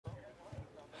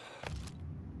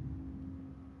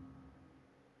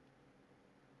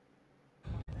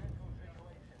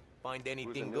Find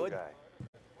anything good?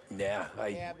 Yeah,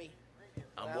 Abby,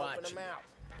 I'm helping watching. him out.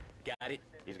 Got it?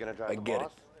 He's gonna drive I the get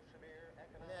boss?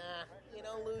 Nah, you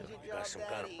don't lose your job Got some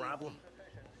that kind of easy. problem?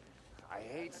 I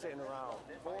hate sitting around.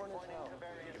 Boring as hell.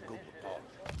 You're good with Paul.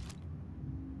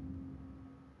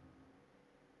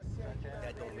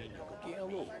 That don't mean you go get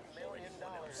me.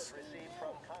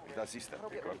 I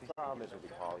don't get what the problem is with you,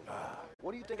 Paulie.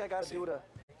 What do you think I gotta do to...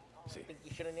 I think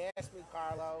you shouldn't ask me,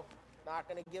 Carlo. Not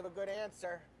gonna give a good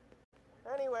answer.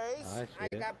 Anyways, I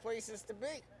got places to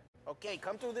be. Okay,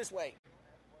 come through this way.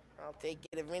 I'll take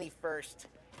you to Vinny first.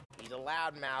 He's a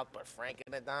loudmouth, but Frank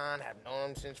and the Don have known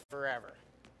him since forever.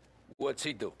 what's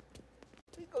he do?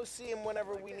 We go see him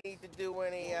whenever we need to do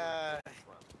any,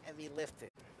 heavy lifting.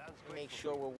 Make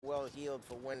sure we're well healed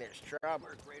for when there's trouble.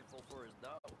 We're grateful for his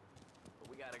dough, but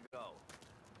we gotta go.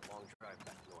 Long drive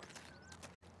back north.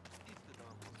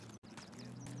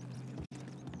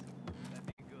 That'd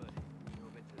be good.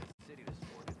 Drove into the city this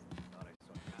morning. Thought I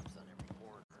saw cops on every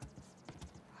corner.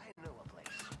 I know a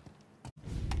place.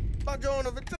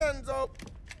 Buongiorno, Vincenzo.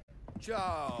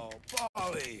 Ciao,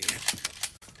 Polly.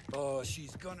 Oh,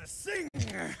 she's gonna sing.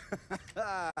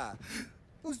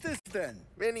 Who's this then?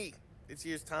 Vinny, this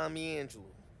here's Tommy Angelo.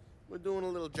 We're doing a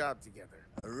little job together.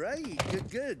 All right,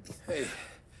 good. Hey,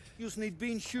 you need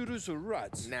bean shooters or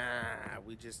rods? Nah,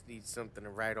 we just need something to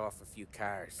write off a few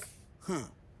cars. Huh.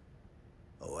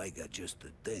 Oh, I got just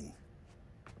the thing.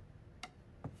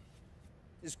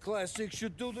 This classic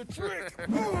should do the trick.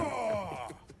 Oh!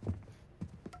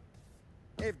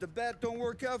 Hey, if the bat don't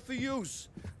work out for yous,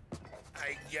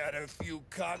 I got a few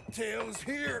cocktails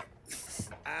here.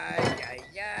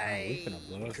 Ay.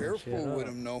 Careful with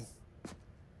them, though.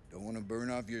 Don't want to burn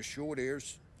off your short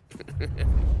hairs.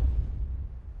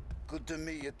 Good to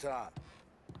meet you, Tom.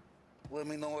 Let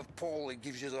me know if Paulie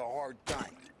gives you the hard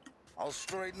time. I'll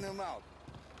straighten him out.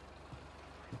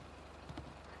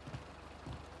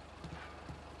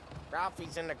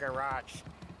 Ralphie's in the garage.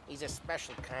 He's a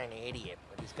special kind of idiot,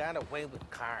 but he's got a way with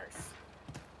cars.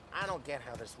 I don't get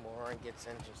how this moron gets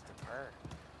engines to burn.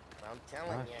 But I'm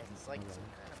telling you, it's like some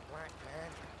kind of black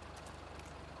magic.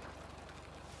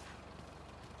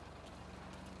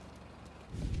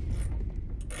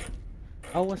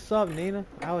 Oh, what's up, Nina?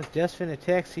 I was just finna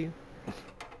text you.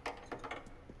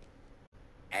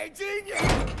 Hey, genius!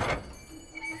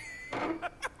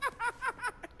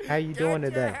 How you doing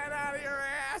Get your today? head out of your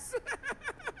ass!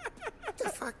 What the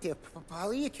fuck there,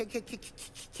 Polly? You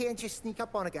can't just sneak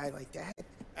up on a guy like that.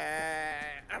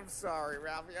 I'm sorry,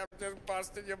 Ralphie. I'm just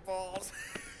busting your balls.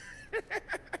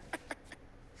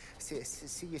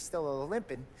 See, you're still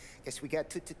limping. Guess we got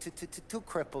two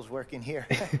cripples working here.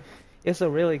 It's a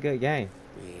really good game.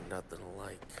 We ain't nothing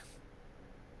alike.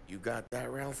 You got that,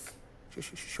 Ralph?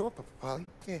 Sure, Polly.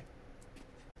 Yeah.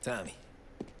 Tommy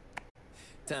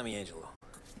Angelo.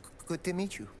 Good to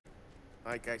meet you.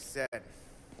 Like I said,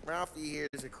 Ralphie here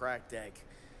is a cracked egg.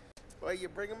 Well, you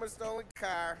bring him a stolen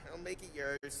car, he'll make it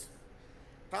yours.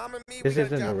 Tom and me, This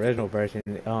isn't the original version.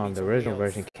 The original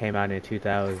version came out in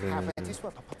 2000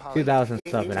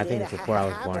 something. I think it's before I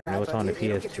was born. It was on the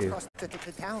PS2.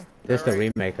 This is the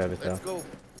remake of it, though. Let's go.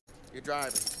 You're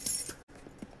driving.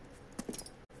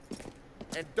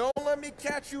 And don't let me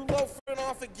catch you loafing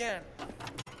off again.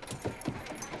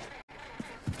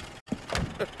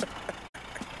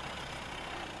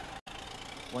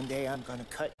 One day I'm gonna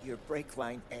cut your brake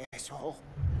line, asshole.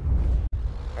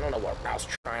 I don't know what Ralph's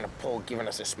trying to pull giving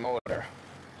us this motor.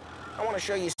 I want to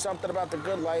show you something about the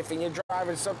good life, and you're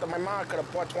driving something my mom could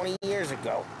have bought 20 years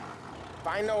ago. If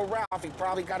I know Ralph, he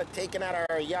probably got it taken out of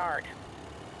our yard.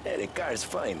 Yeah, the car's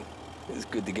fine. It's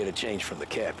good to get a change from the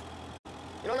cab.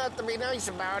 You don't have to be nice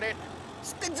about it.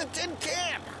 This thing's a tin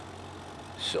can.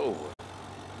 So,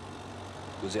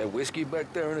 was that whiskey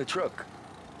back there in the truck?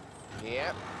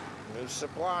 Yep, new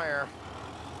supplier.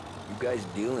 You guys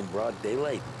deal in broad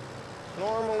daylight?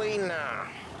 Normally, nah.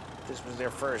 This was their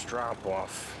first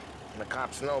drop-off. The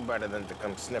cops know better than to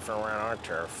come sniffing around our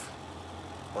turf.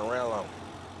 Morello,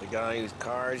 the guy whose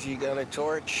cars you got a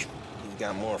torch, he's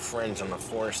got more friends on the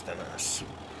force than us.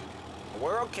 But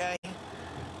we're okay,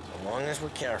 so long as we're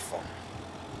careful.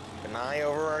 Keep an eye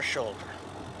over our shoulder.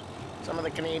 Some of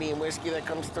the Canadian whiskey that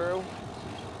comes through,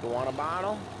 you want a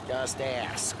bottle? Just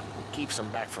ask. Keep some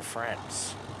back for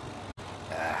friends.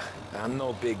 I'm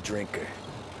no big drinker.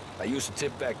 I used to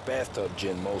tip back bathtub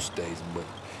gin most days, but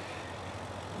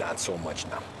not so much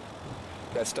now.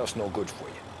 That stuff's no good for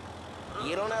you.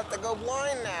 You don't have to go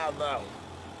blind now, though.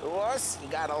 To us, you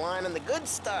got a line in the good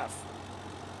stuff.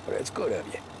 But that's good of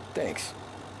you. Thanks.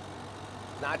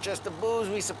 Not just the booze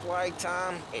we supply,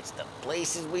 Tom. It's the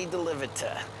places we deliver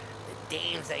to. The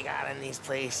dames they got in these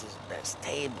places. Best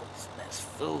tables, best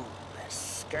food,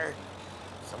 best skirt.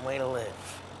 Some way to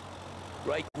live.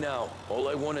 Right now, all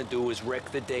I want to do is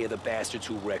wreck the day of the bastards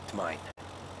who wrecked mine.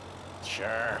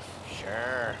 Sure.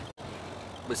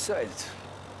 Besides,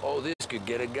 all this could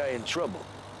get a guy in trouble.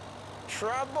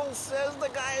 Trouble, says the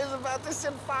guy who's about to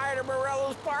set fire to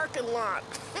Morello's parking lot.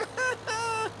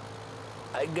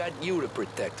 I got you to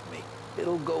protect me.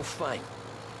 It'll go fine.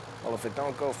 Well, if it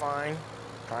don't go fine,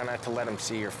 try not to let them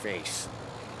see your face.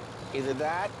 Either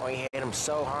that, or you hit them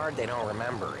so hard they don't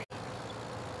remember it.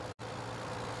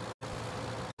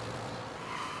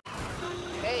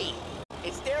 Hey,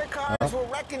 it's their cars we're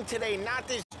wrecking today, not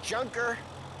this junker.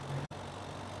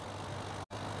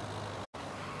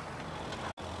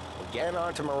 We're getting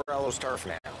onto Morello's turf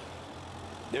now.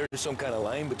 There's some kind of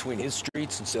line between his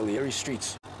streets and Salieri's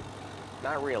streets.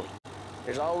 Not really.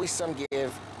 There's always some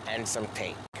give and some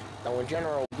take. Though in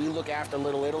general, we look after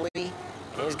Little Italy,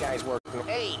 and his guys work.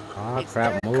 Hey, oh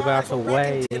crap! Move out the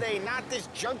way. Today, not this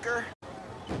junker.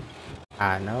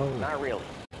 I know. Not really.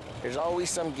 There's always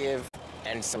some give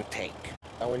and some take.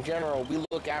 Though in general, we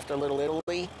look after Little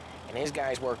Italy, and his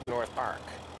guys work North Park,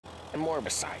 and more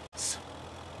besides.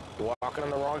 You're walking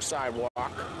on the wrong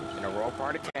sidewalk in the wrong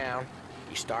part of town.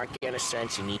 You start getting a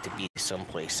sense you need to be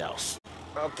someplace else.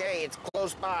 Okay, it's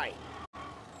close by.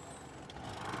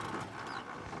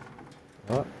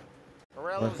 Oh,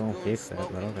 Morello's gonna goons fix that, but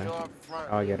smoking okay. up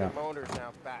front, I'll get leaving up. motors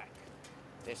out back.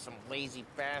 There's some lazy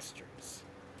bastards.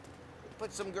 We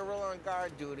put some gorilla on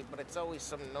guard duty, but it's always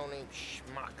some no-name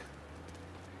schmuck.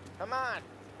 Come on,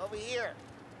 over here.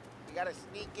 We gotta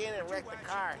sneak in and wreck the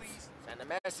cars. Send a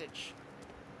message.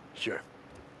 Sure.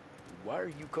 Why are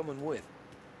you coming with?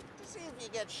 To see if you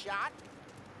get shot.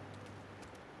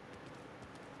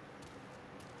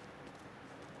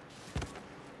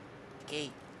 Okay,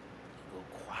 you go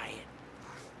quiet.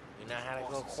 You know how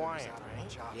to go quiet,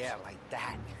 right? Yeah, like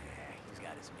that. Yeah, he's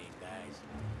got his big guys.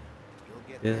 You'll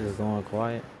get this is going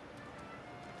quiet.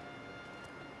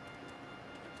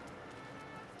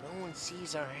 No one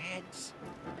sees our heads.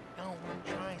 No one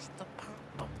tries to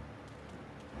pop them.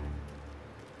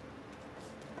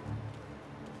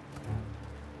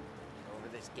 Over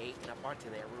this gate and up onto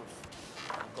their roof.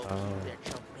 I'll go keep their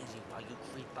chump busy while you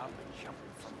creep up and jump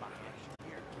from behind.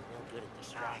 You're real good at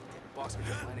distracting. Boss will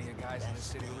get plenty of guys in the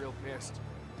city real pissed.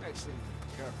 Actually,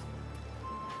 careful.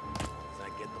 as I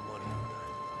get the money on that.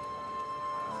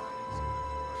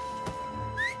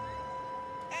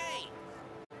 Hey!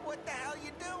 What the hell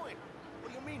you doing? What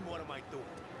do you mean, what am I doing?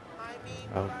 I mean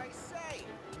Oh. what I say.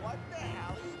 What the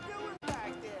hell are you doing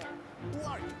back there? Who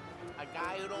are you? A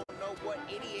guy who don't know what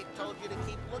idiot told you to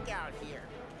keep lookout here.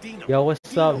 Dino. Yo,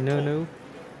 what's up, Dino Nunu?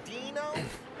 Dino?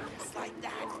 Just like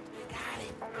that. Got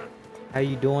it. How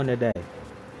you doing today?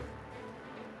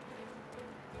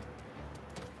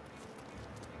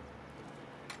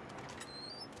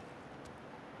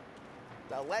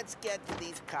 Now let's get to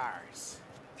these cars.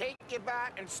 Take your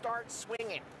bat and start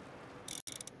swinging.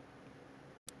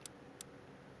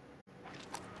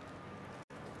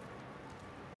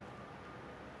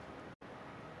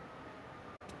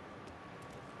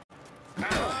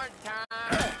 Come on,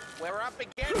 Tom. We're up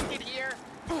against it here.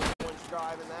 One's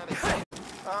driving that again.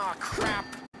 Oh, crap.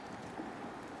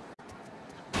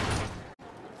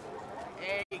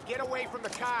 Hey, get away from the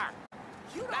car.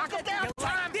 You don't Knock get it down, to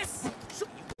like Tom. this. You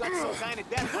got some kind of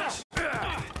death wish.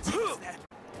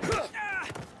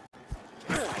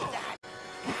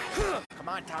 Come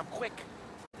on, Tom, quick.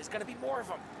 There's gonna be more of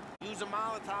them. Use a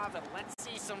Molotov and let's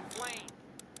see some flame.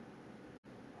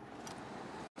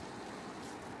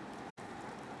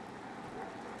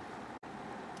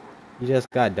 You just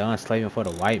got done slaving for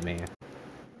the white man.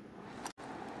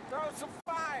 Throw some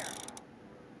fire.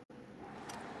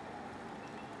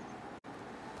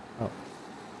 Oh,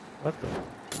 what the?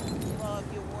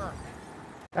 Love your work.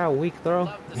 That weak throw?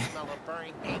 Love the smell of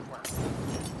burning paintwork.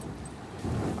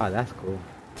 Oh, that's cool.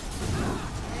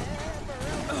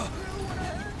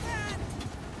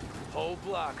 Whole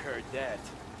block heard that.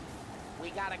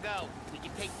 We gotta go. We can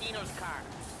take Dino's car.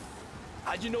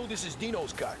 How'd you know this is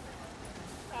Dino's car?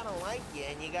 I don't like you,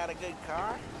 and you got a good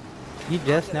car? You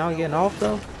just now getting off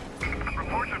though?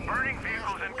 Reports of burning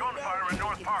vehicles and gunfire in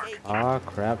North Park. Oh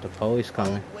crap, the police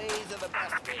coming. Both ways are the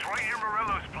best ways. It's right near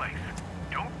Morello's place.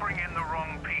 Don't bring in the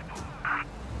wrong people.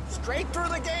 Straight through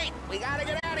the gate. We gotta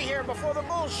get out of here before the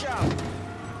bull show.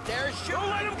 There's shooting. Don't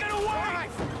let him get away!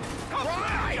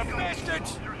 Drive! You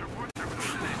bastards!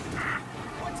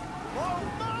 What? Whoa,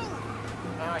 move!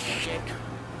 Oh, shit.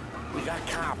 We got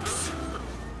cops.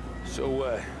 So,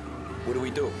 what do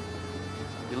we do?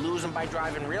 We lose them by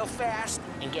driving real fast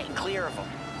and getting clear of them.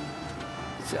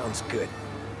 Sounds good.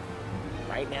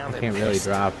 Right now, I they're can't really pissed.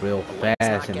 drive real But let's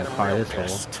fast not in get the 'em car real this hole.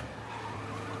 pissed.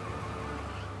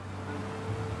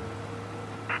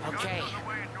 Okay,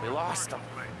 we lost them.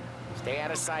 Stay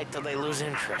out of sight till they lose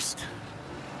interest.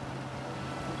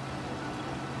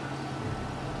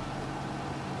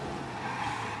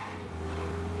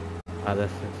 Oh,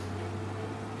 this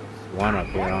is one up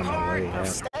here on the way. Yeah.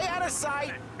 Stay out of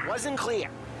sight. Wasn't clear.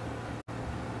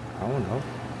 I don't know.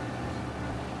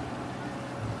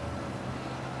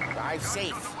 Drive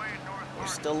safe. They're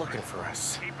still looking for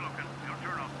us. Keep looking. You'll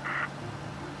turn up.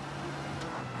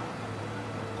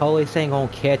 Police ain't gonna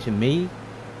catch me.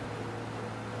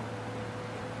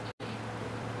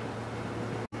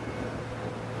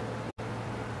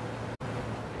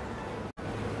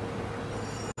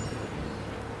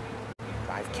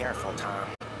 Drive careful, Tom.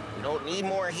 We don't need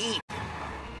more heat.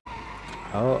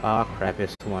 Oh crap,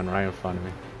 it's one right in front of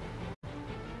me.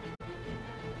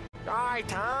 Drive,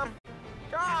 Tom.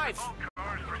 Drive.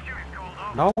 Cars, pursuit's called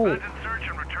off. No. Abandon search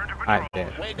and return to patrol. Alright,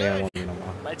 there. Way They don't good. want me no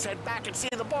more. Let's head back and see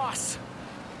the boss.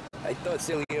 I thought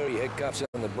Salieri had cops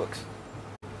on the books.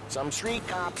 Some street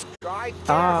cops. Drive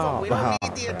careful. We don't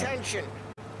need the crap. attention.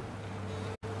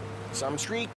 Some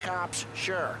street cops,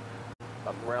 sure.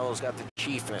 But Morello's got the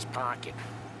chief in his pocket.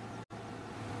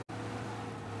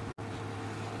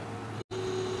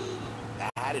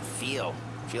 How'd it feel?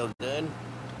 Feel good?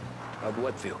 How'd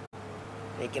what feel?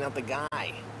 Taking out the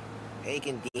guy.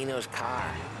 Taking Dino's car.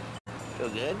 Feel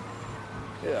good?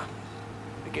 Yeah,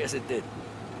 I guess it did.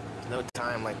 No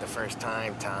time like the first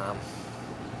time, Tom.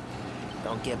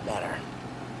 Don't get better.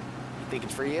 You think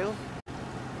it's for you?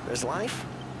 This life?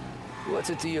 What's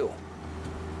it to you?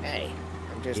 Hey,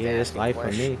 I'm just Yeah, it's asking life for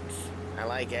me. questions. I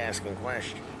like asking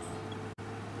questions.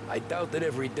 I doubt that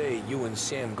every day you and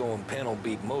Sam go and panel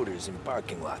beat motors in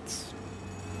parking lots.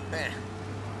 There's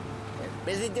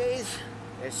busy days,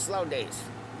 there's slow days.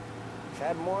 I've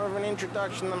had more of an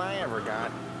introduction than I ever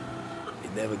got. You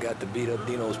never got to beat up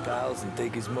Dino's pals and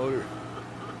take his motor?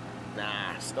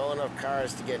 Nah, stole enough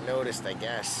cars to get noticed, I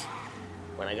guess.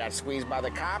 When I got squeezed by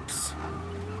the cops,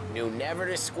 knew never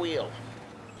to squeal.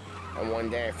 And one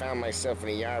day I found myself in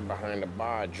a yard behind a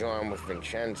bar drawing with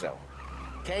Vincenzo.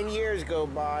 10 years go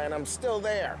by and I'm still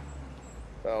there.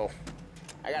 So,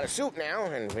 I got a suit now,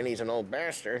 and Vinny's an old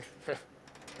bastard.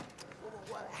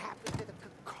 What happened to the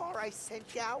car I sent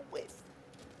you out with?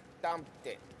 Dumped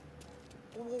it.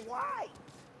 Why?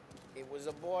 It was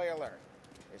a boiler.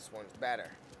 This one's better.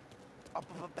 A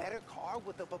better car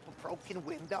with a broken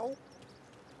window?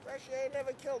 Fresh air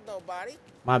never killed nobody.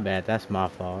 My bad, that's my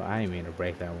fault. I didn't mean to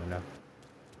break that window.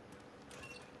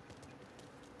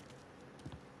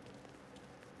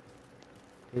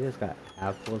 He just got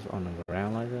apples on the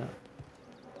ground like that?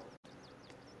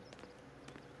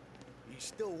 He's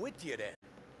still with you then?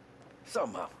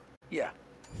 Somehow, yeah.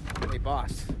 Hey,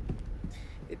 boss.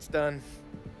 It's done.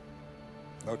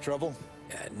 No trouble?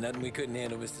 Yeah, nothing we couldn't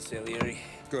handle, Mr. Salieri.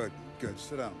 Good, good.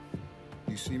 Sit down.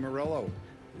 You see Morello?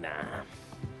 Nah.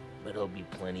 But he'll be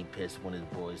plenty pissed when his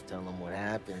boys tell him what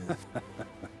happened.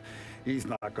 He's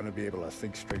not going to be able to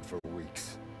think straight for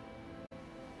weeks.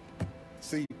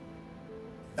 See,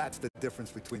 that's the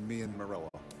difference between me and Morello.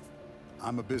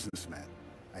 I'm a businessman.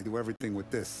 I do everything with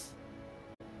this.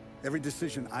 Every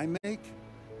decision I make,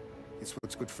 it's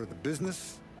what's good for the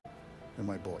business and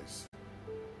my boys.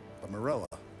 But Morello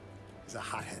is a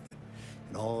hothead,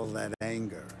 and all that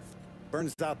anger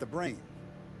burns out the brain.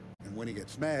 And when he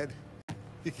gets mad,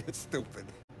 he gets stupid.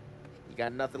 You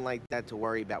got nothing like that to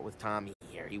worry about with Tommy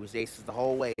here. He was aces the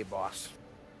whole way, boss.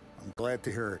 I'm glad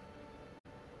to hear it.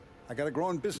 I got a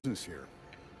growing business here.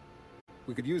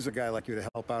 We could use a guy like you to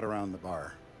help out around the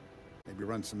bar. Maybe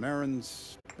run some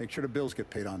errands, make sure the bills get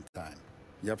paid on time.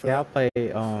 You up for Yeah, I'll that?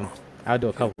 play, I'll do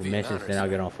a couple missions, then I'll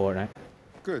get on Fortnite.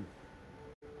 Good.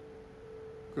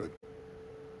 Good.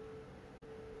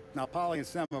 Now, Polly and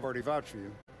Sam have already vouched for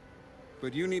you.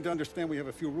 But you need to understand we have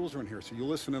a few rules around here, so you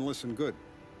listen and listen good.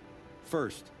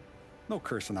 First, no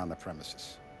cursing on the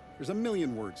premises. There's a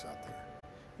million words out there.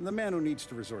 And the man who needs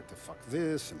to resort to fuck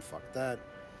this and fuck that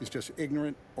is just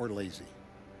ignorant or lazy.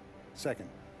 Second,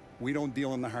 we don't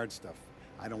deal in the hard stuff.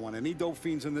 I don't want any dope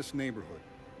fiends in this neighborhood.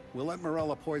 We'll let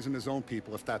Morello poison his own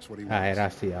people if that's what he wants. Alright, I'll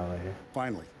see y'all later.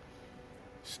 Finally,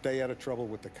 stay out of trouble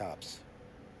with the cops.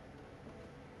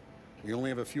 We only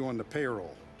have a few on the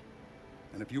payroll.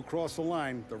 And if you cross the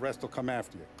line, the rest will come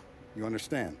after you. You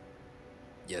understand?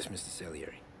 Yes, Mr.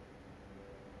 Salieri.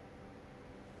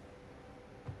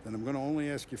 Then I'm going to only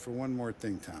ask you for one more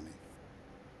thing, Tommy.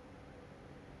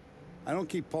 I don't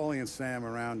keep Paulie and Sam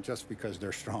around just because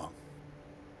they're strong.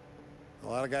 A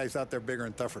lot of guys out there bigger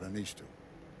and tougher than these two.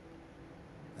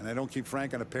 And I don't keep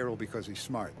Frank on a payroll because he's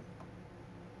smart.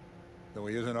 Though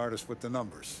he is an artist with the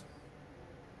numbers.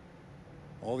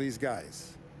 All these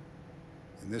guys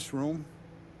in this room,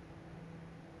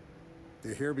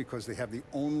 they're here because they have the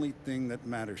only thing that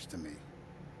matters to me.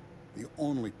 The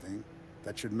only thing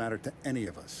that should matter to any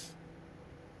of us.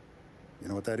 You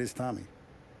know what that is, Tommy?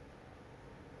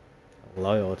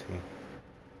 Loyalty.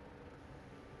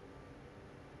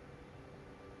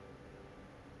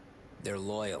 They're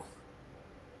loyal.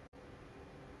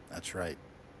 That's right.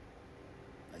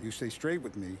 Now, you stay straight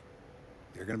with me,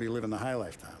 you're gonna be living the high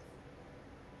life, Tom.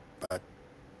 But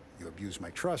you abuse my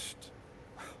trust.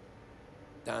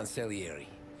 Don Salieri,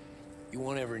 you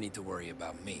won't ever need to worry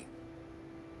about me.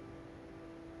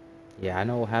 Yeah, I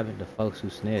know what happened to folks who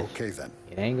snitch. Okay, then.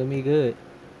 It ain't gonna be good.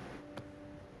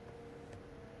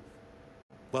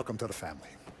 Welcome to the family.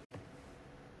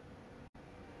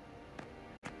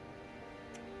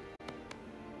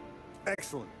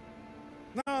 Excellent.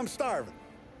 Now I'm starving.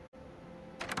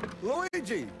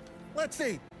 Luigi, let's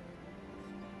eat.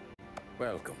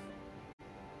 Welcome.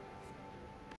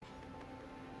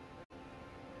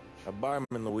 A barman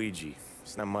Luigi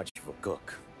is not much of a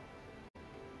cook.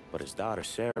 But his daughter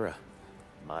Sarah,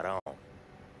 Maron.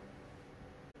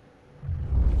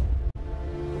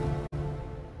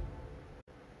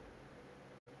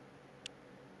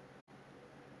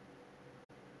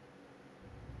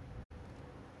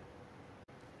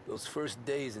 Those first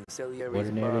days in Salieri's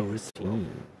Ordinary bar were slow.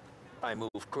 routine. I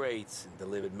moved crates and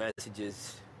delivered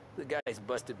messages. The guys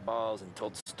busted balls and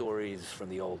told stories from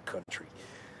the old country.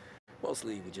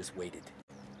 Mostly we just waited.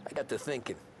 I got to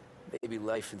thinking, maybe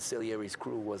life in Salieri's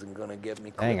crew wasn't gonna get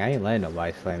me. Dang, I ain't letting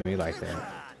nobody slay me like that.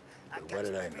 But what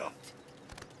did I know?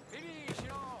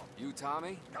 You,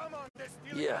 Tommy?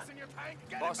 Yeah.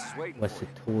 Boss is waiting What's for it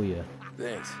you. to ya?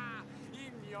 Thanks.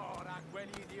 Ignora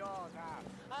quell'idiota!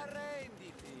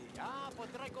 Arrenditi! Ah,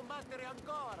 potrai combattere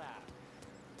ancora!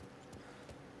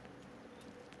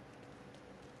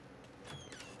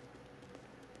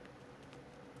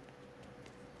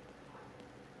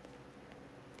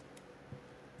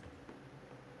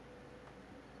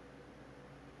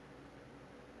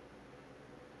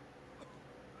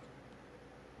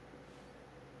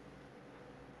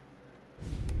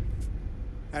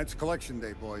 And it's collection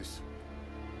day, boys.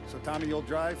 So Tommy, you'll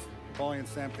drive. Paulie and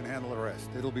Sam can handle the rest.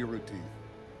 It'll be routine.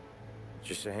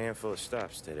 Just a handful of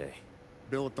stops today.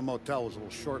 Bill at the motel was a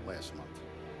little short last month.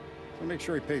 So make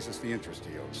sure he pays us the interest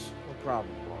he owes. No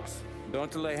problem, boss.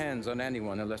 Don't lay hands on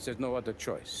anyone unless there's no other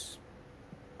choice.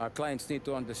 Our clients need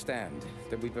to understand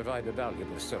that we provide a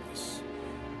valuable service.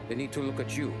 They need to look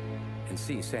at you and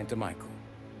see Santa Michael.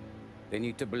 They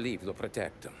need to believe you'll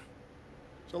protect them.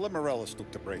 So let Morella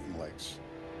stoop to breaking legs.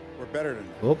 We're better than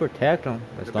that. We'll protect them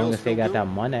as The long bills as they still got due, that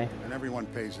money. And everyone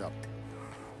pays up.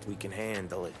 We can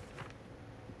handle it.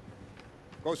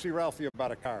 Go see Ralphie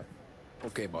about a car.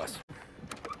 Okay, boss.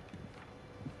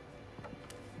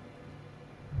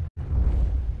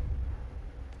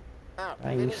 Oh,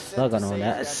 Why you Vinny said sucking to on say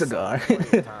that he's got cigar? something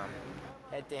for you, Tom.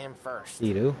 Head to him first.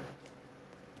 You do?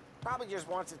 Probably just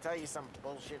wants to tell you some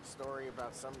bullshit story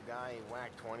about some guy he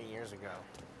whacked 20 years ago.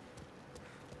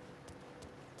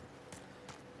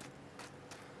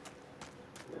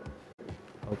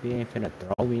 Hope he ain't finna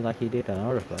throw me like he did on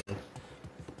other folks.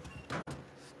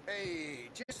 Hey,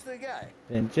 just the guy.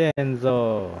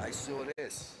 Vincenzo! I saw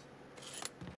this,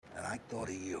 and I thought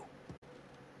of you.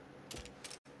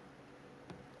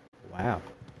 Wow.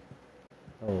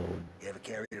 Oh, You ever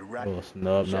carried a rat? little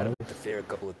snub Shot him nose. at the fair a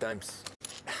couple of times.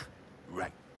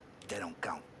 Right. That don't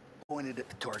count. Pointed at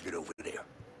the target over there.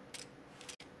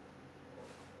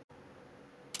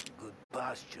 Good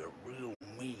posture, real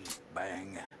mean.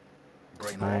 Bang.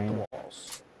 Brain Bang. off the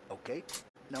walls. Okay?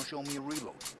 Now show me a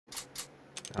reload.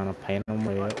 Trying to paint him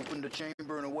I red. open the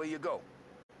chamber and away you go.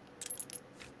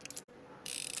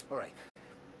 All right.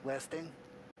 Last thing.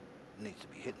 Needs to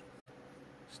be hidden.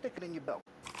 Stick it in your belt.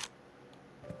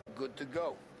 Good to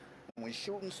go. When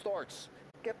shooting starts,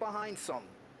 get behind something.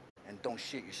 And don't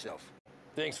shit yourself.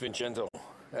 Thanks, Vincenzo.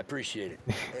 I appreciate it.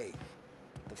 Hey,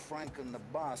 the Frank and the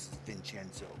boss is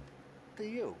Vincenzo. To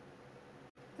you,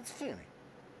 it's Vinny.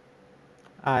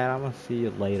 Alright, I'm gonna see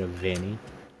you later, Vinny.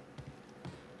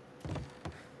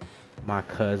 My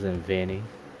cousin Vinny.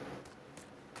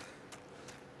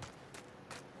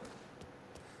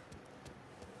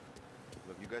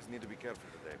 Look, you guys need to be careful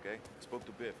today, okay? I spoke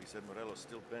to Biff. He said Morello's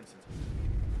still Benson's.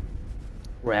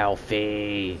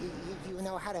 Ralphie! You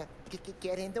know how to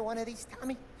get into one of these,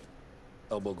 Tommy?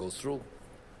 Elbow goes through.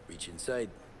 Reach inside.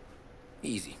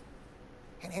 Easy.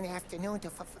 And an afternoon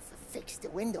to fix the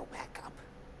window back up.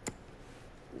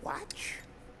 Watch.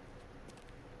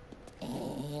 And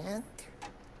And...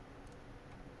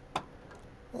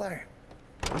 learn.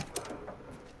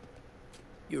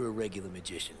 You're a regular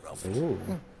magician, Ralph. Ooh.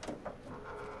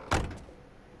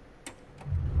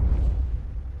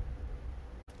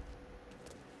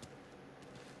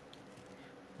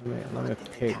 Let me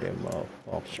pick them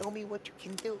up. Show me what you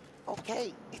can do.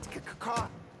 Okay, it's car.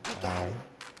 You got it.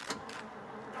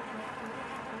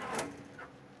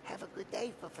 Have a good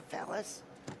day, fellas.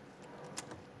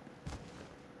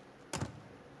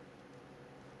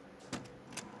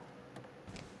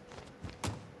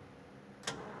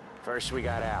 First we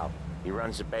got Al. He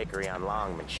runs a bakery on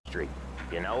Longman Street.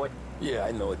 You know it? Yeah,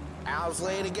 I know it. Al's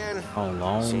late again? On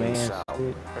Longman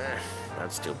Street?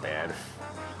 That's too bad.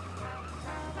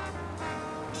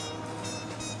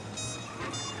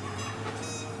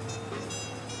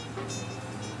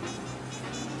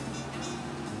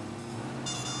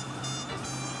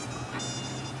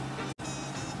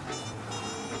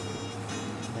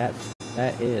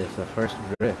 That is the first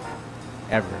drift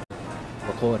ever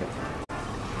recorded.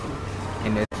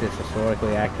 And this is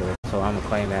historically accurate, so I'm gonna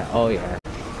claim that. Oh yeah.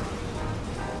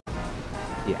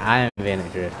 Yeah, I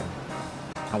invented drifting.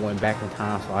 I went back in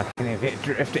time so I can invent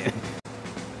drifting.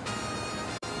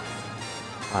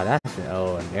 Oh, that's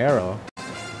an arrow.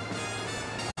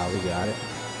 Oh, we got it.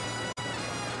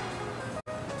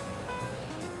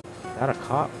 Is that a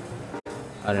cop?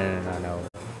 Oh, no.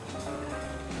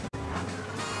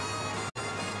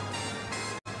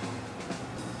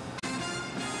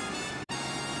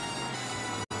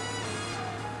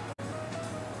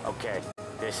 Okay,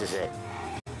 this is it.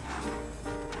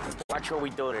 Watch what we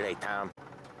do today, Tom.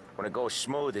 When it goes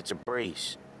smooth, it's a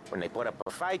breeze. When they put up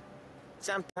a fight,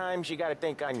 sometimes you gotta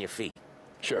think on your feet.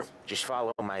 Sure. Just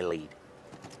follow my lead.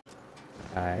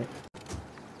 Alright.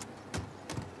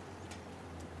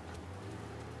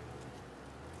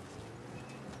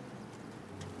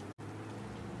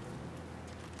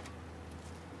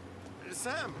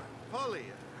 Sam, Polly,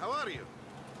 how are you?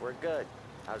 We're good.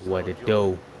 How's What it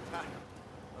do?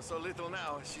 So little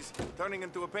now, she's turning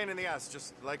into a pain in the ass,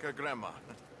 just like her grandma.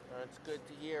 That's good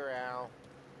to hear, Al.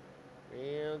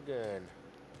 Real good.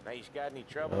 Now, you got any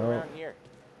trouble around here?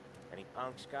 Any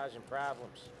punks causing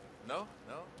problems? No.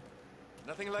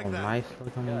 Nothing like Some that. nice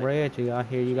looking bread. You got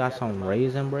here. You got some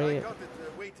raisin bread.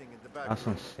 Got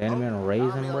some cinnamon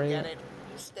raisin bread.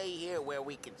 You stay here where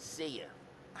we can see you.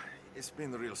 It's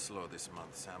been real slow this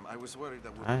month, Sam. I was worried I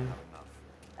wouldn't I- have enough.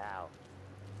 Al,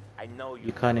 I know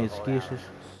You cutting never hold out excuses?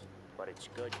 on us, but it's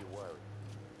good you worry.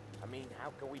 I mean,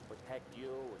 how can we protect you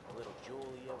and little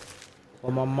Julia?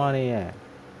 Where my money at?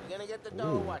 You gonna get the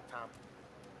dough or what, Tom?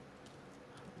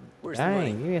 Where's the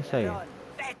money? Dang, you didn't say.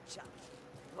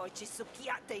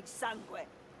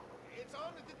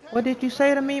 What did you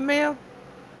say to me, ma'am?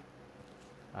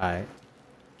 Alright.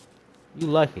 You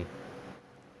lucky.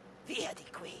 Via di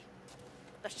qui.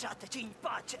 Lasciateci in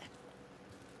pace.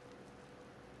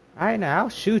 Alright now, I'll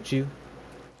shoot you.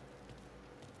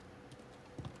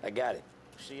 I got it.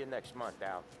 See you next month,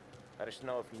 Al. Let us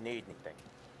know if you need anything.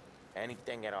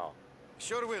 Anything at all.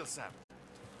 Sure will, Sam.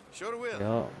 Sure will.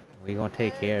 Yo, we gonna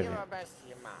take care of Give it. our best to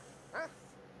your mom, huh?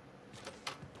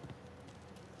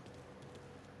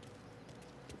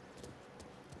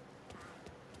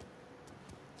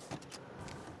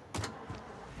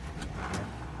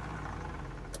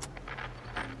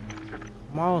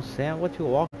 Come on, Sam. What you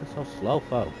walking so slow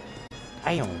for?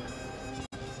 Damn.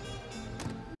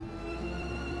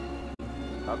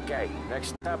 Okay,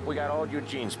 next up we got old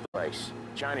Eugene's place.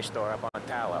 China store up on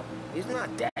Tallow. He's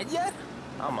not dead yet?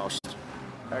 Almost.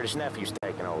 Heard his nephew's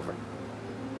taking over.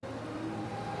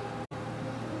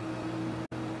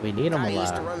 We need him Guy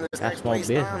used to alive. run this That's next more place,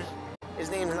 business. Tom.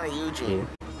 His name's not Eugene.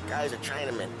 Guy's a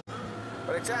Chinaman.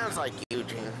 But it sounds like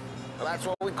Eugene. Well, that's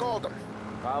what we called him.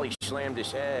 Polly slammed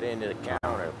his head into the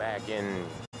counter back in,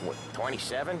 what,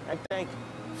 27, I think?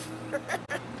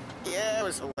 Yeah, it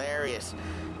was hilarious.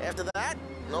 After that,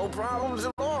 no problems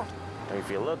at all. And if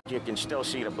you look, you can still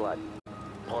see the blood.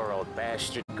 Poor old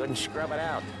bastard couldn't scrub it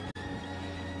out.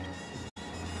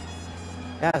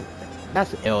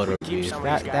 That's elder Keep abuse. some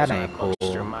of these That guys on ain't our cool.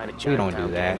 books to remind the We don't do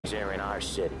Chinatown that. gangs are in our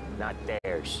city, not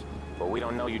theirs. But we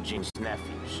don't know Eugene's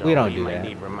nephew, so We don't he do might that.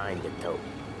 need reminded too.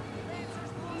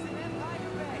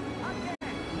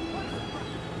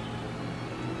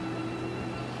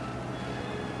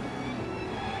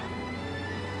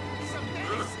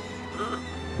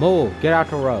 Move. Get out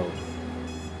the road.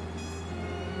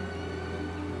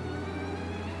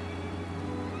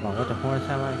 Come on, what the horn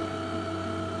sound like?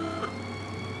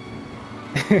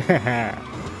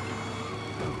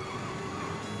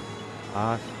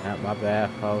 Ah, snap, my bad,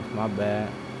 folks, my bad.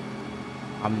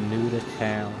 I'm new to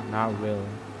town, not really.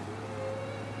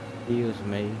 Excuse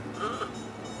me.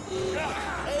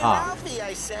 Hey, Ah. Ralphie,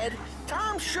 I said.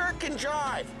 Tom sure can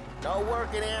drive. No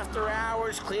working after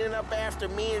hours, cleaning up after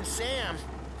me and Sam.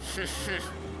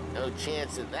 No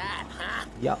chance of that, huh?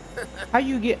 Yo, how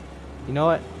you get? You know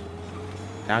what?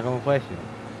 Not gonna question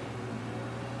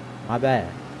it. My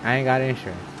bad. I ain't got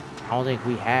insurance. I don't think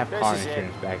we have car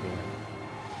insurance back then.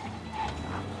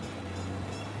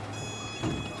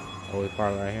 Oh, we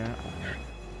park right here.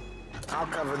 I'll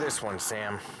cover this one,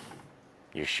 Sam.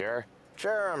 You sure?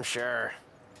 Sure, I'm sure.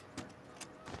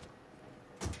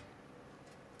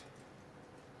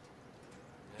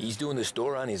 He's doing the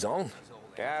store on his own?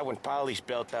 Yeah, when Polly's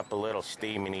built up a little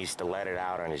steam, he needs to let it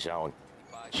out on his own.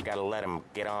 Just gotta let him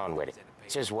get on with it.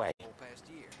 It's his way.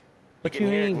 What you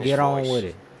mean, get on with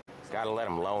it? Gotta let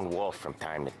him lone wolf from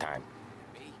time to time.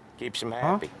 Keeps him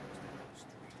happy.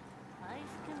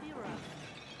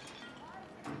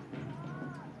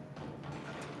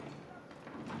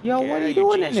 Yo, what are you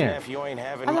doing in there? Nephew ain't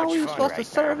having I thought much we were fun supposed right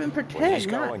to serve now. and Where protect, he's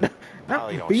going, Polly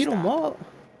not don't beat him stop. up.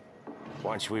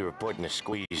 Once we were putting a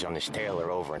squeeze on this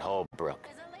tailor over in Holbrook.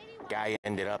 Guy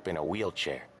ended up in a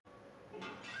wheelchair.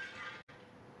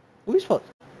 We supposed?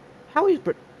 How he's?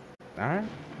 All right.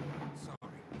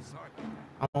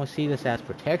 I don't see this as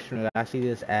protection. I see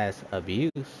this as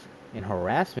abuse and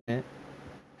harassment.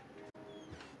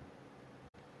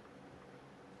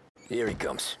 Here he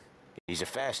comes. He's a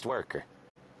fast worker.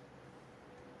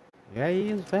 Yeah, he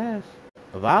is fast.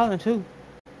 Violent too.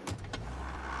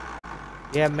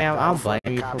 Yeah, ma'am, I'm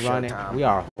blaming you for running. We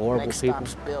are horrible Next people.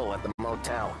 stop's Bill at the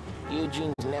motel.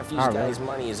 Eugene's nephew's guy's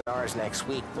money is ours next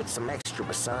week, with some extra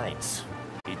besides.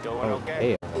 He doing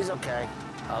okay? He's okay.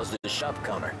 How's the shop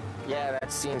counter? Yeah,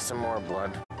 that's seen some more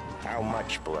blood. How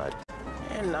much blood?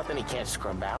 And nothing he can't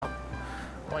scrub out.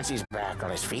 Once he's back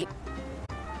on his feet.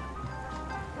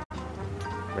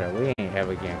 Bro, we ain't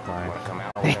ever getting clients. Come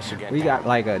out with us again, We got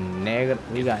like a negative.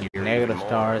 We got negative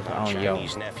stars on yo.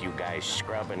 Chinese nephew guys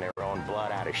scrubbing their own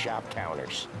blood out of shop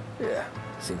counters. Yeah,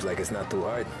 seems like it's not too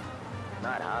hard.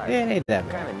 Not hard. Yeah, it ain't that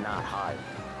bad. Kinda not hard.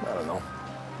 I don't know.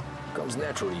 Comes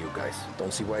natural to you guys.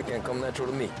 Don't see why it can't come natural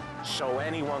to me. So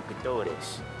anyone could do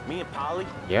this. Me and Polly,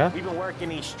 yeah, we've been working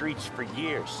these streets for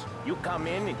years. You come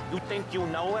in and you think you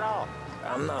know it all.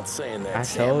 I'm not saying that, I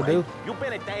Sam. sure do. You've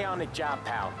been a day on the job,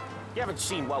 pal. You haven't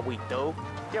seen what we do.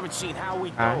 You haven't seen how we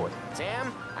do it.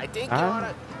 Sam, I think you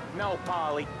oughta... No,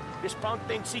 Polly. This punk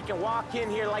thinks he can walk in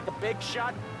here like a big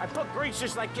shot. I put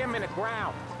greasers like him in the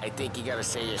ground. I think you gotta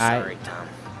say you're sorry, Tom.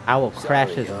 I will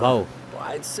crash his boat. Well,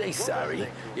 I'd say sorry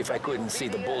if I couldn't see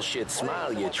the bullshit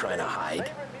smile you're trying to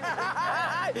hide.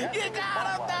 You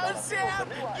got him, though, Sam!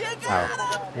 You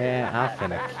got him! Yeah, I'm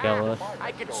finna kill us.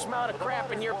 I could smell the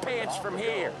crap in your pants from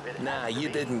here. Nah, you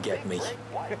didn't get me.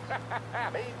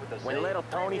 When little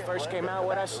Tony first came out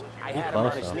with us, I had him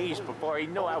on his knees before he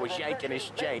knew I was yanking his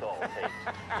chain.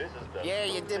 Yeah,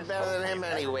 you did better than him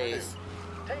anyways.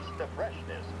 Taste the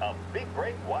freshness of Big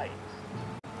Great Whites.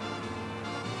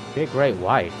 Big Great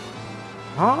White.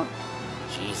 Huh?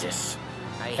 Jesus.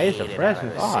 I Taste the hate it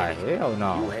freshness. out Oh, of the city. hell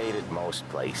no. You hated most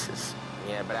places.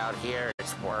 Yeah, but out here,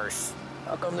 it's worse.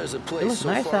 How come there's a It place looks so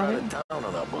nice far out out here. of town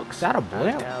on our books? Is that a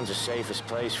blimp? Town's the safest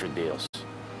place for deals.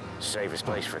 Safest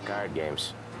place for card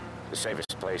games. The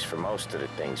safest place for most of the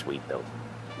things we do.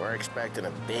 We're expecting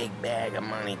a big bag of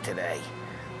money today.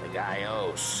 The guy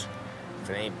owes. If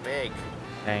it ain't big,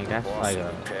 Dang, that's the boss like will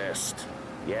a be pissed.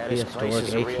 Yeah, this place historic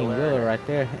is a real 18-wheeler area. right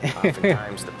there.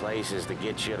 Oftentimes the places that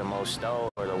get you the most dough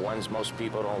are the ones most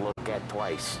people don't look at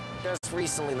twice. Just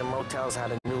recently the motels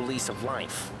had a new lease of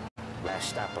life. Last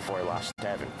stop before Lost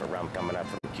Heaven for rum coming up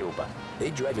from Cuba.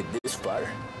 They drive it this far?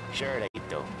 Sure they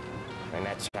do. And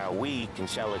that's how we can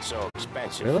sell it so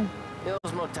expensive. Really?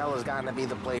 Bill's Motel has gotten to be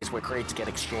the place where crates get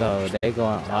exchanged. So they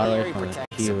going all the way from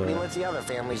protects it, but he Cuba lets the other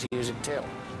families use it too.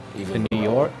 to New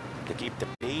York. To keep the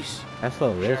peace. That's a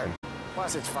little risky.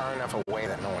 Plus, it's far enough away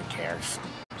that no one cares.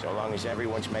 So long as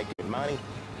everyone's making money,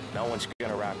 no one's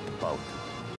gonna rock the boat.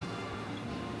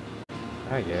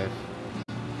 I guess.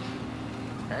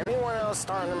 Anyone else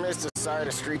starting to miss the side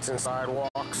of streets and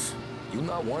sidewalks? You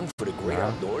not one for the great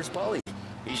outdoors, Polly?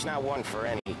 He's not one for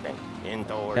anything.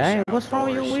 Indoors, Dang, what's wrong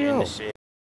with your outdoors, in the wheel? city.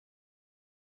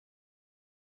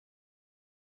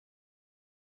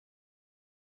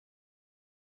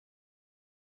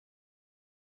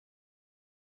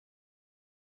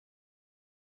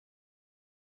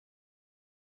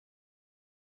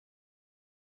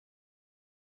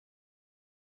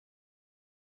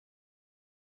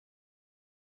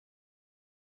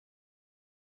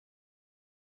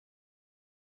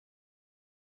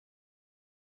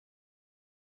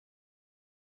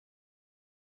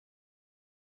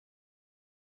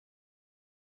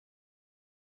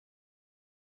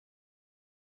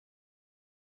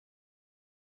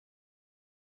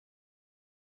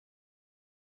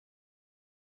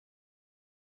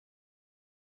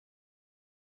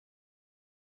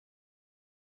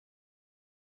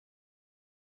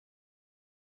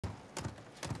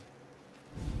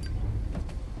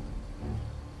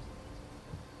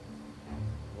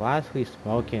 Why is we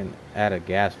smoking at a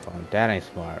gas pump? That ain't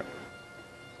smart.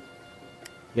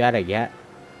 You got a gas?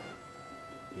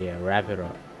 Yeah, wrap it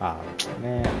up. Oh,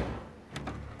 man.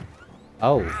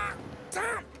 Oh.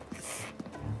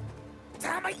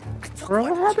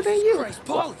 Bro, what happened to you?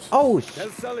 Oh, Tell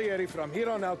Salieri from here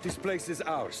on out this place is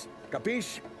ours.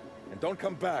 Capiche? And don't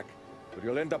come back, or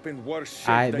you'll end up in worse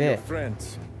shape than your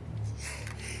friends.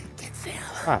 Get Sam.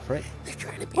 Ah, Fred.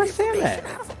 Where's Sam at?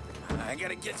 I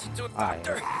gotta get you to a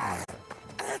doctor. I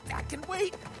can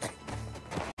wait.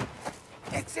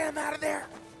 Get Sam out of there.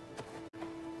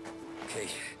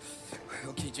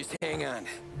 Okay, just hang on.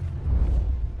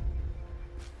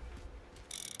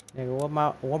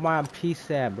 Nigga, what my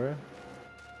piece at, bro?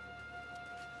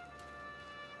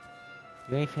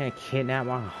 You ain't finna kidnap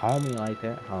my homie like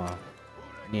that. Hold on.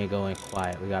 We need to go in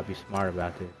quiet. We gotta be smart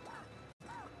about this.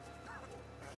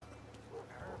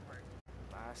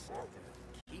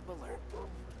 Keep alert.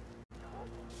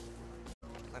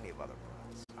 Plenty of other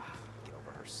problems. Get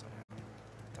over her son.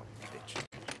 Don't bitch.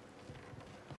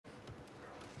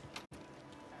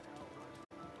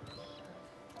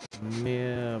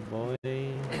 Yeah, boy.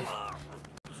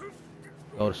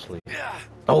 Go to sleep.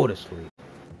 Go to sleep.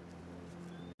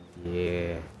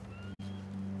 Yeah.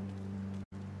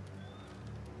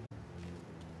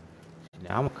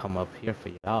 Now I'm gonna come up here for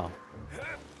y'all.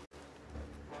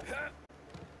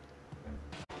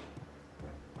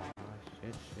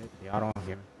 Shit. Y'all don't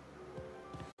hear me.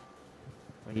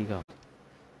 Where you go?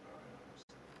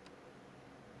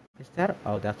 Is that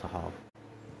oh, that's a hog.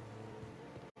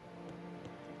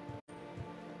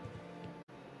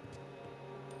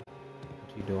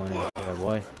 What you doing in there,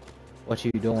 boy? What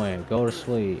you doing? Go to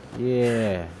sleep.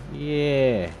 Yeah.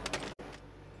 Ain't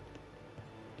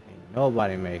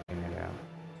nobody making it out.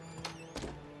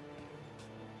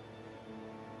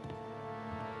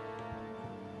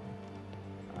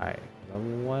 Alright,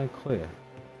 level 1 clear.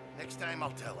 Next time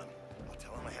I'll tell him. I'll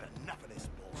tell him I had enough of this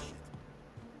bullshit.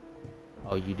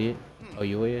 Oh, you did? Oh,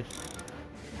 you is?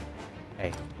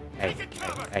 Hey.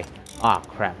 Ah,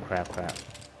 crap.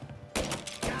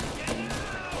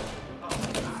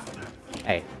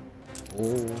 Hey.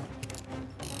 Ooh.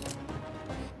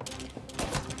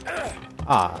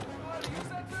 Ah.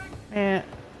 Man.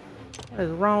 What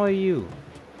is wrong with you?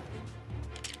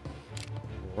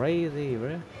 Crazy,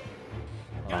 bro.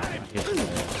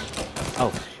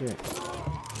 Oh, shit.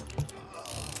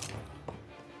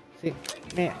 See,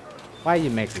 man. Why you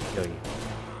make me kill you?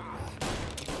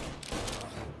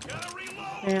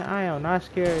 Man, I am not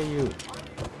scared of you.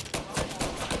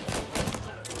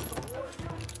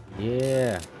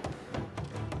 Yeah.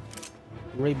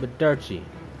 Reba Dirty.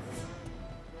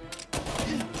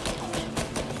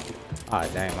 Ah,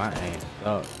 dang, my aim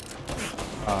sucks.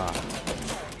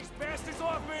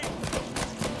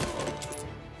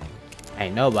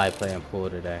 Ain't nobody playing pool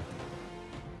today.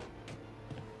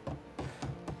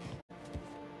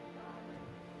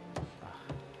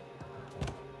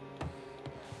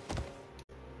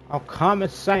 I'll calm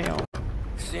it down.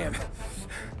 Sam.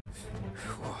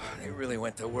 Whoa, they really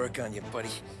went to work on you, buddy.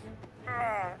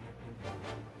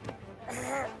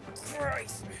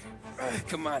 Christ.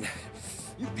 Come on.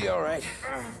 You'll be alright.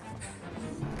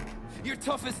 You're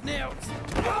tough as nails.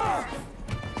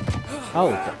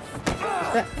 Oh.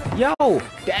 Yo!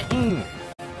 Dang!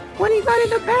 What do you got in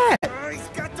the bag? He's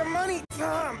got the money,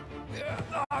 Tom!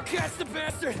 Oh, catch the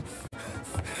bastard!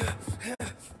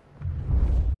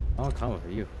 I'm coming for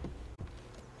you.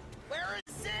 Where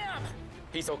is Sam?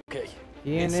 He's okay.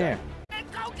 He in there.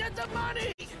 And go get the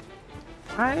money!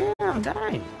 I am,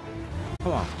 dang.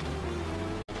 Come on.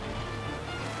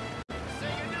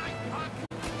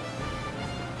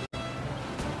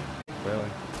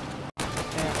 Really?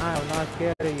 Man, I am not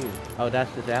scared of you. Oh,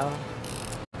 that's his ally?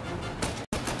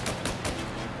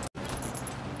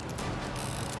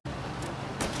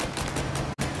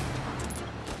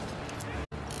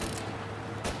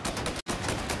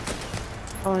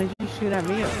 Oh, did you shoot at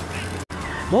me?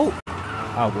 Move!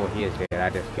 Oh, boy, he is dead. I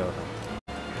just killed him.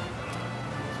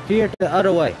 Steer the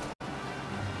other way.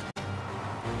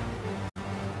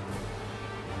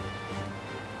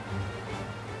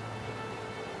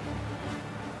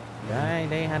 Dang,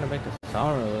 they ain't had to make the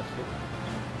song realistic.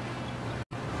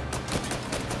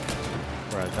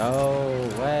 Bro, go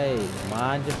away.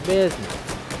 Mind your business.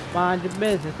 Mind your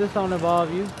business. This don't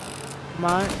involve you.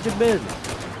 Mind your business.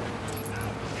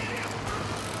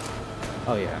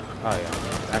 Oh yeah.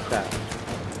 That's that.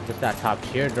 Just that top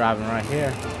tier driving right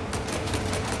here.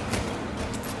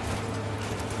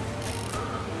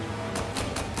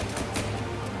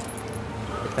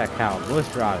 It's that cow bush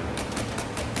driving.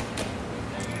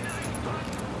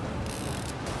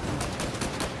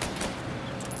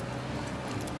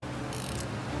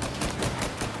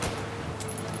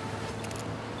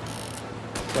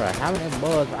 Bruh, how many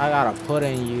bullets I gotta put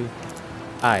in you?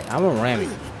 Alright, I'm gonna ram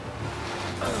you.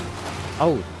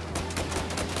 Oh.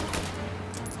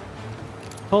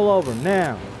 Pull over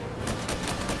now.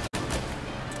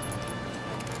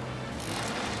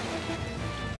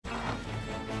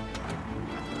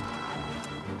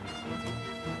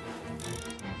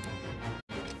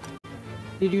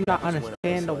 Did you not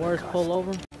understand the words pull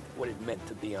over? What it meant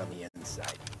to be on the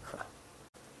inside.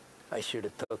 I should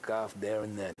have took off there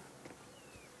and then.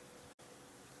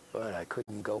 But I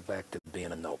couldn't go back to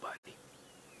being a nobody.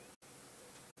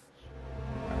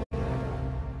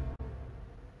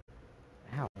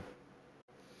 Ow.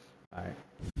 Alright.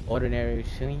 Ordinary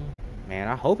scene. Man,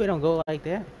 I hope it don't go like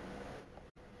that.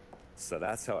 So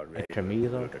that's how it really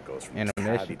Intermezzo. goes from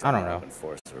Intermission. I don't know.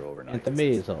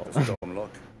 Intermezzo. Just don't look.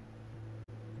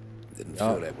 Didn't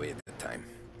feel that way at the time.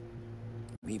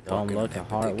 Me Don't parking look on at that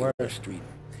hard particular work. street,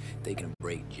 taking a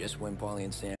break just when Paulie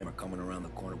and Sam are coming around the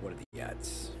corner. What are the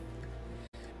odds?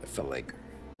 I felt like,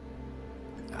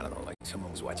 I don't know, like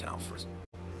someone was watching out for us.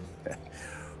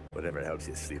 Whatever helps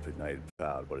you sleep at night,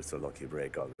 pal, but it's a lucky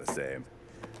break all the same.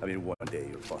 I mean, one day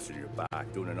you're busting your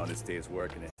back, doing an honest day's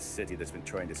work in a city that's been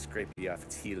trying to scrape you off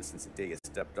its heels since the day you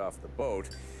stepped off the boat.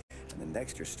 And the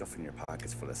next you're stuffing your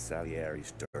pockets full of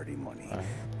Salieri's dirty money.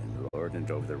 And lording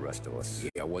it over the rest of us.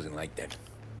 Yeah, I wasn't like that.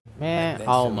 Man,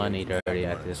 all money dirty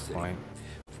at this point.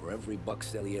 For every buck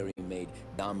Salieri made,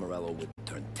 Don Morello would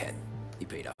turn 10. He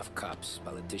paid off cops,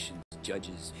 politicians,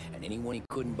 judges, and anyone he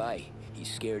couldn't buy. He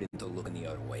scared into looking the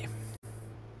other way.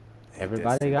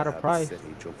 Everybody got a price. City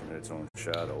jumping in its own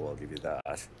shadow, I'll give you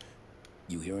that.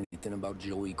 You hear anything about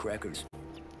Joey Crackers?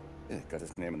 Yeah, got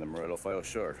his name in the Morello file,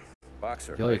 sure.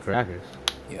 Boxer. Joey Crackers.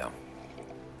 Yeah,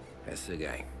 that's the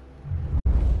guy.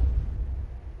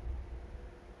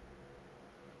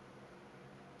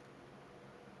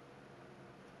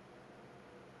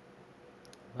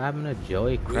 What happened to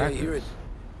Joey Crackers? Yeah, you hear it.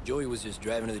 Joey was just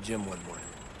driving to the gym one morning.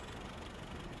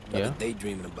 Got Yeah. a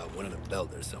daydreaming about winning a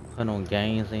belt or something. Put on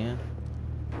games in.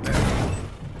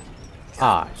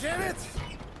 Ah, Damn it!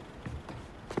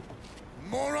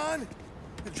 Moron!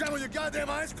 You're driving with your goddamn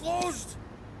eyes closed?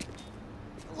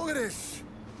 Look at this.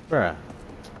 bruh.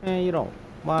 Man, you don't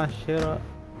line shit up.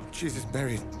 Jesus,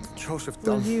 Mary, Joseph,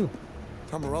 Who's you?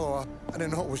 Tom Morello, I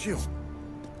didn't know it was you.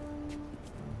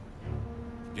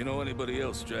 You know anybody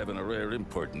else driving a rare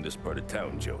import in this part of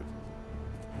town, Joey?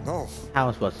 No. How am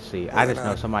I supposed to see? I just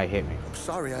know somebody hit me. I'm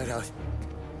sorry, I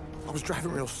was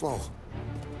driving real slow.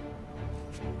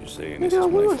 You're saying this Nigga, is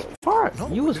we my was fault?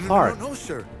 fart. You was fart. No,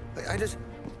 sir. I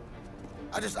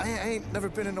ain't never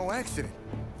been in no accident.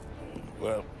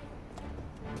 Well,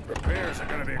 repairs are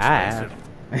gonna be I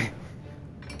expensive.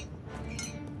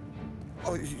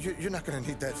 Oh, you're not gonna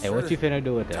need that, Hey, sir. what you finna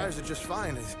do with that? Tires are just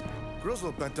fine. His grill's a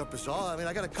little bent up is all. I mean,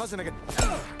 I got a cousin I can...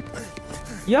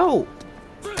 Yo!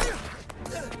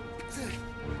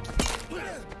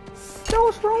 Yo,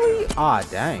 what's wrong with you? Aw,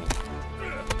 dang.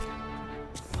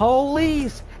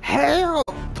 Police! Help!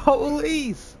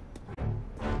 Police!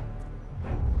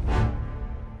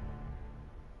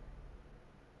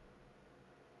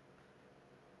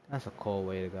 That's a cool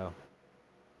way to go.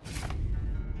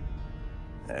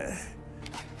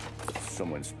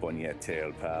 Someone spun you a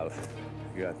tail, pal.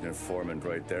 You got an informant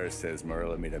right there says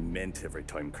Morello made a mint every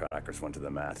time Crackers went to the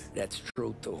mat. That's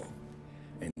true, too.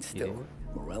 And still,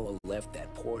 Morello left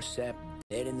that poor sap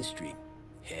dead in the street.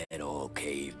 Head all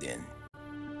caved in.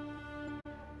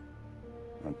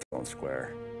 I'm going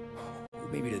square.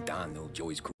 Maybe the Don knew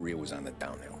Joey's career was on the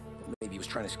downhill. Maybe he was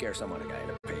trying to scare some other guy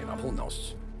into paying up. Who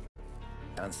knows?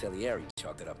 Don Salieri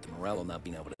chalked it up to Morello not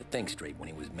being able to think straight when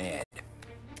he was mad.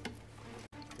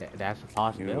 That's a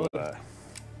possibility.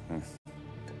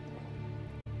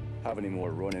 Have any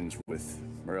more run-ins with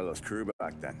Morello's crew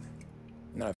back then?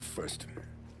 Not at first.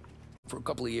 For a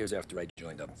couple of years after I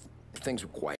joined up, things were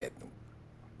quiet.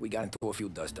 We got into a few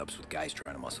dust-ups with guys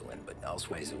trying to muscle in, but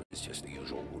elsewise it was just the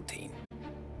usual routine.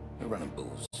 We're running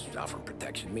booze, offering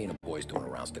protection, me and the boys doing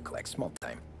rounds to collect small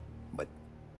time. But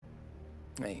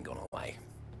I ain't gonna lie.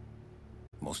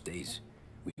 Most days,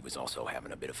 we was also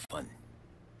having a bit of fun.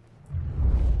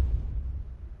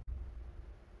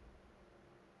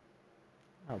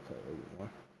 I'll play a little bit more.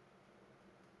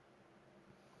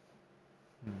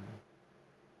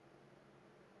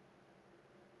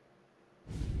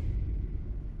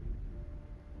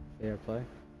 Fair play.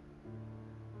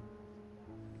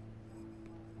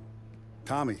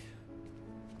 Tommy,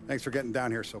 thanks for getting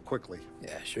down here so quickly.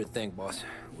 Yeah, sure thing, boss.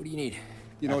 What do you need?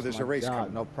 You know, there's a race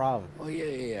coming. No problem. Oh,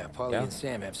 yeah. Paulie and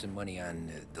Sam have some money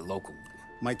on the local.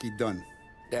 Mikey Dunn.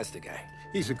 That's the guy.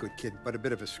 He's a good kid, but a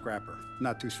bit of a scrapper.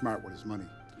 Not too smart with his money.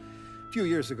 A few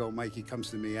years ago, Mikey comes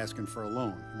to me asking for a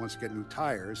loan. He wants to get new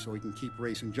tires so he can keep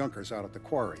racing junkers out at the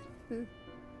quarry.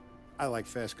 I like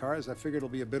fast cars. I figured it'll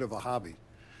be a bit of a hobby.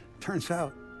 Turns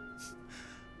out,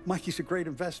 Mikey's a great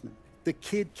investment. The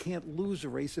kid can't lose a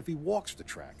race if he walks the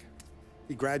track.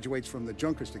 He graduates from the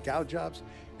junkers to gal jobs,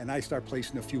 and I start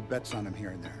placing a few bets on him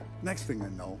here and there. Next thing I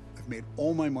know, I've made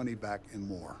all my money back and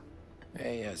more.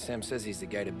 Hey, Sam says he's the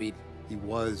guy to beat. He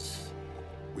was.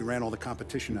 We ran all the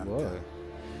competition out of town.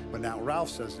 But now Ralph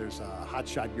says there's a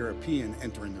hotshot European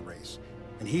entering the race,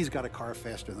 and he's got a car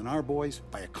faster than our boys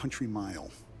by a country mile.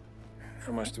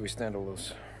 How much do we stand to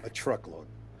lose? A truckload.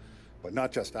 But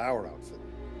not just our outfit.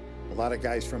 A lot of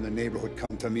guys from the neighborhood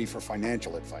come to me for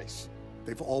financial advice.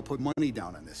 They've all put money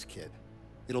down on this kid.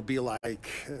 It'll be like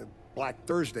Black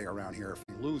Thursday around here if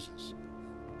he loses.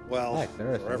 Well,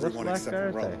 for everyone except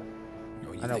for Rella.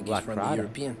 You think he's from the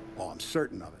European? Oh, I'm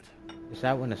certain of it. Is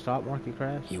that when the stock market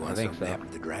crashed? You want something to happen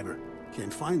to the driver?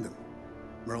 Can't find him.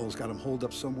 Merle's got him holed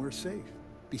up somewhere safe.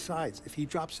 Besides, if he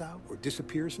drops out or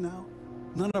disappears now,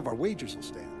 none of our wagers will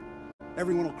stand.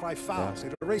 Everyone will cry foul, say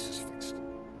the race is fixed.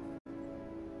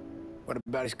 What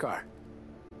about his car?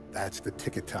 That's the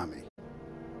ticket, Tommy.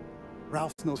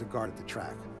 Ralph knows a guard at the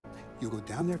track. You go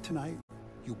down there tonight,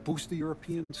 you boost the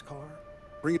European's car,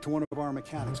 bring it to one of our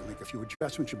mechanics and make a few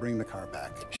adjustments, you bring the car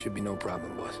back. Should be no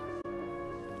problem, boss.